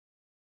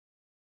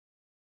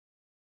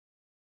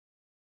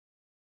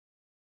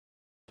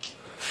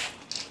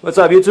What's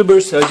up,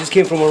 YouTubers? I just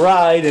came from a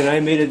ride and I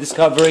made a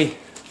discovery.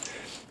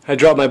 I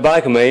dropped my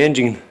bike and my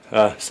engine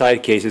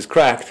side case is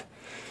cracked.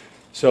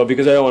 So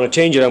because I don't want to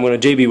change it, I'm going to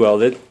J&B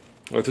weld it.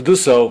 Or to do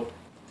so,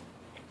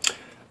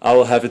 I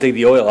will have to take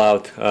the oil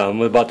out. I'm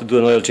about to do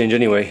an oil change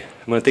anyway.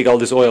 I'm going to take all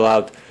this oil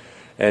out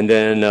and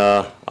then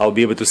I'll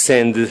be able to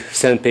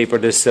sandpaper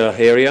this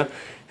area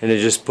and then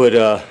just put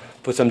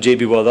some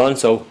J&B Weld on.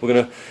 So I'm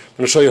gonna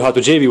show you how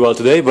to J&B weld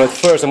today. But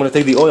first I'm going to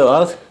take the oil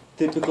out.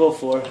 Typical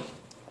for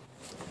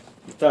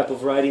the type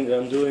of riding that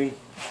I'm doing.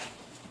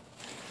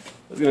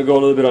 It's going to go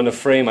a little bit on the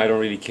frame, I don't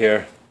really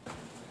care.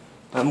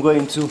 I'm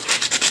going to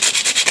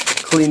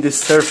clean this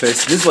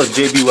surface. This was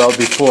J&B weld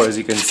before, as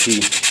you can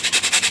see.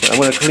 But I'm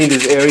going to clean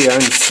this area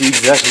and see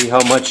exactly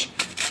how much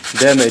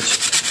damage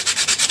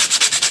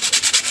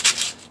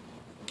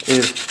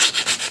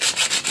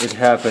it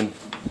happened.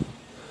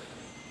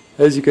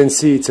 As you can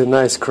see, it's a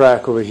nice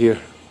crack over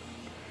here.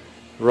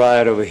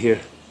 Right over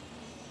here.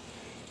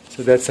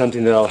 So that's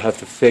something that I'll have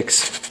to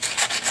fix.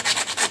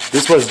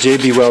 This was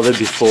J&B welded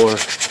before.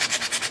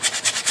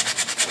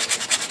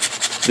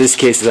 These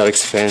cases are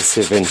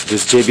expensive and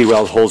this J&B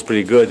weld holds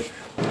pretty good.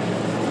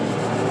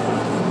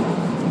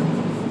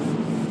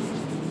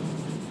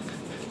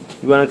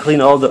 You want to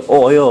clean all the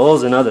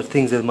oils and other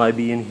things that might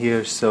be in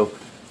here, so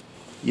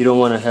you don't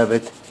want to have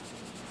it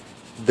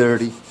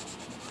dirty.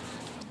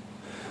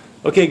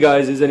 Okay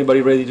guys, is anybody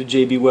ready to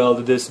J&B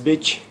weld this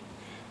bitch?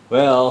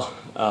 Well,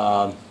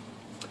 the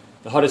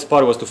hardest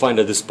part was to find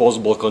a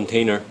disposable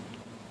container,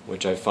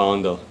 which I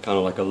found kind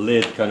of like a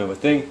lid kind of a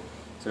thing.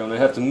 So I'm going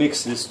to have to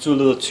mix these two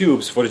little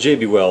tubes for the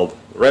J&B weld,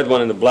 the red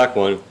one and the black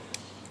one,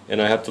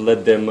 and I have to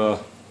let them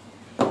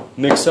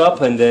mix up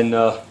and then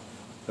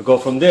go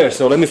from there.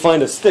 So let me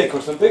find a stick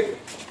or something.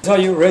 Are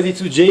you ready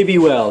to J&B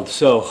weld?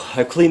 So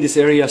I cleaned this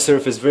area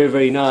surface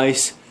very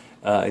nice.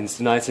 It's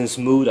nice and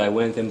smooth. I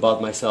went and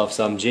bought myself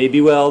some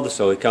J&B weld,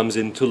 so it comes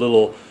in two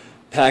little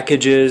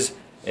packages.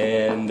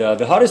 And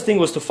the hardest thing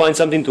was to find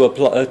something to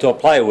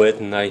apply with,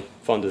 and I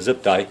found a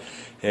zip tie.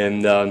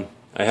 And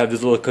I have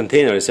this little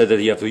container. It said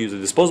that you have to use a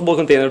disposable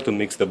container to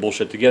mix the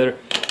bullshit together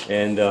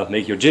and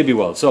make your J&B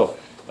weld. So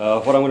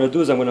what I'm going to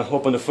do is I'm going to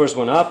open the first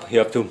one up. You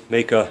have to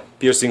make a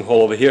piercing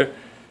hole over here.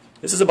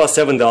 This is about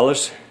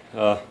 $7.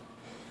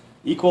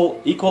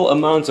 Equal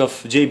amounts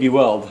of J&B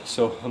weld.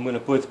 So I'm going to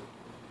put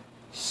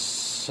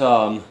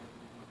some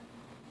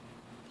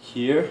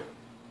here.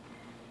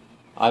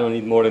 I don't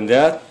need more than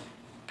that.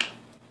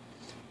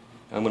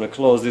 I'm going to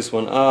close this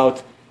one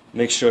out.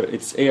 Make sure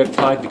it's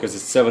airtight because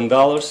it's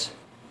 $7.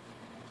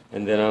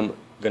 And then I'm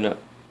going to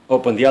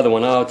open the other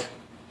one out.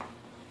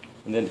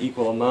 And then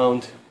equal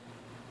amount.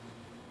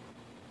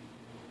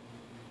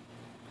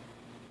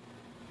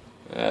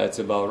 That's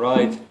about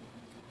right.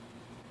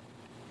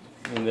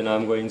 And then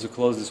I'm going to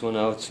close this one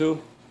out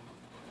too,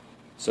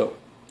 so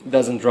it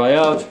doesn't dry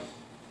out.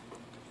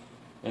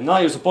 And now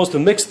you're supposed to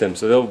mix them,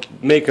 so they'll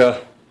make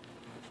a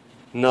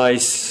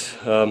nice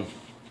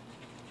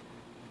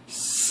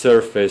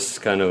surface,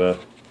 kind of a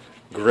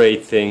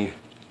great thing.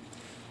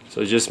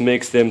 So just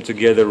mix them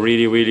together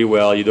really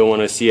well. You don't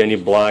want to see any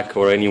black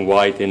or any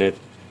white in it.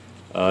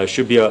 It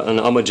should be an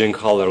homogeneous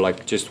color,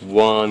 like just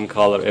one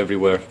color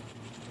everywhere.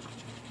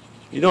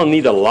 You don't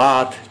need a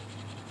lot.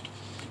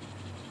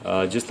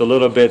 Just a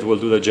little bit will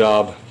do the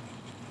job.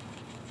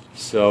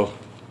 So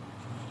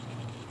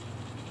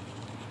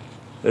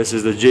this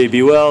is the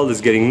J&B weld.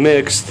 It's getting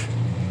mixed.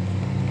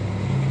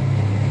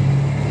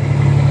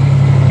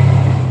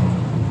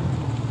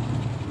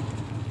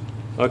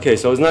 Okay,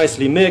 so it's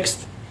nicely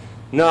mixed.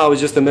 Now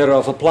it's just a matter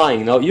of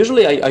applying. Now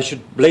usually I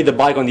should lay the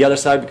bike on the other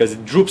side because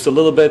it droops a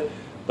little bit,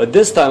 but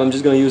this time I'm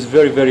just going to use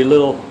very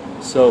little.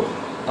 So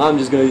I'm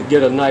just going to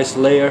get a nice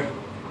layer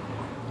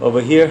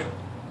over here.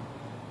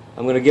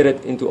 I'm going to get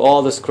it into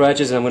all the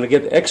scratches, and I'm going to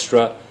get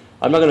extra.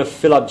 I'm not going to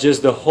fill up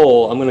just the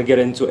hole. I'm going to get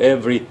into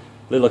every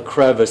little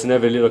crevice and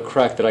every little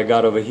crack that I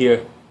got over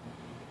here.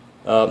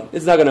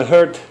 It's not going to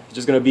hurt. It's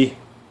just going to be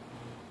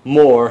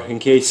more in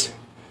case,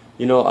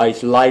 you know, I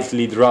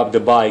lightly drop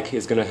the bike.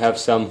 It's going to have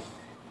some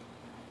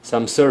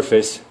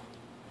surface.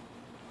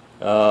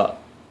 I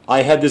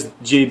had this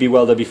J&B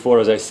welder before,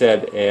 as I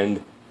said,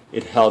 and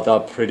it held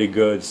up pretty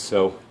good.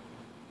 So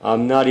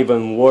I'm not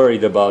even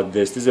worried about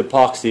this. This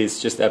epoxy is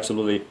just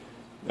absolutely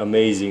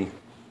amazing.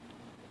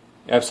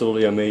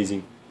 Absolutely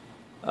amazing.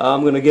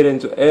 I'm going to get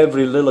into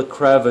every little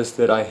crevice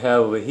that I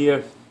have over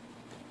here,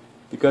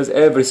 because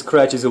every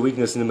scratch is a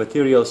weakness in the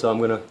material. So I'm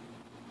going to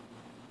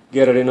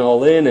get it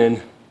all in,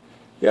 and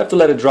you have to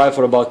let it dry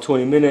for about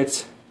 20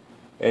 minutes,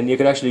 and you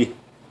can actually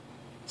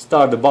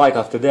start the bike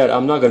after that.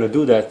 I'm not going to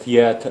do that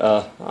yet.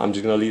 I'm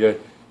just going to leave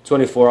it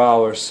 24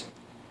 hours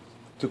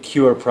to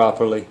cure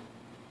properly.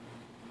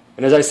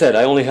 And as I said,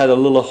 I only had a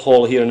little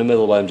hole here in the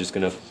middle, but I'm just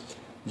going to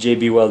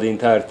J&B weld the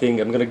entire thing.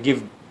 I'm going to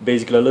give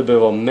basically a little bit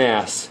of a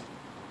mass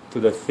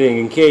to the thing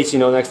in case, you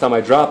know, next time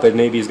I drop it,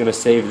 maybe it's going to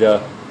save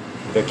the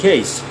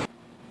case.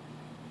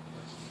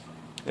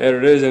 There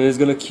it is, and it's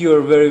going to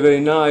cure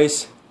very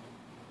nice.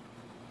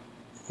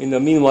 In the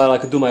meanwhile, I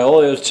could do my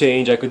oil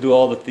change, I could do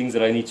all the things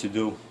that I need to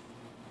do.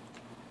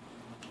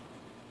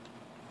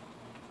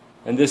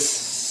 and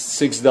this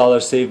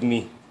 $6 saved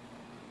me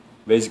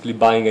basically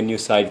buying a new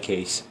side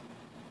case.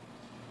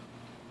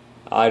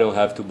 I don't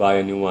have to buy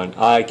a new one.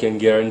 I can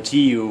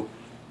guarantee you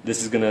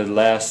this is gonna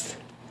last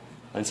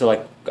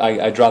until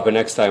I drop it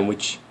next time,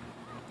 which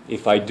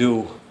if I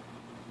do,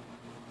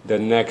 the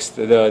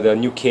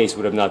new case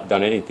would have not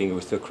done anything, it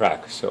would still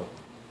crack. So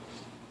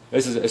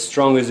this is as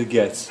strong as it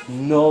gets.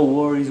 No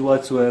worries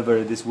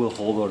whatsoever this will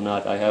hold or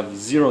not. I have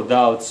zero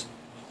doubts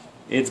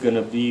it's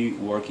gonna be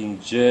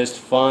working just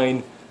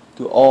fine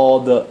to all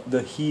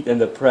the heat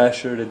and the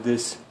pressure that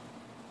this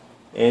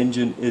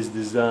engine is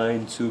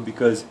designed to,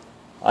 because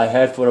I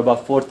had for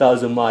about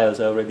 4,000 miles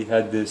I already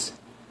had this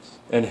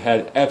and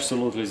had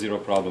absolutely zero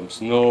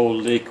problems, no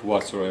leak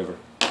whatsoever.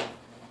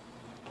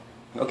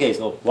 Okay,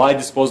 so why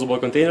disposable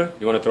container?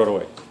 You want to throw it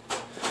away.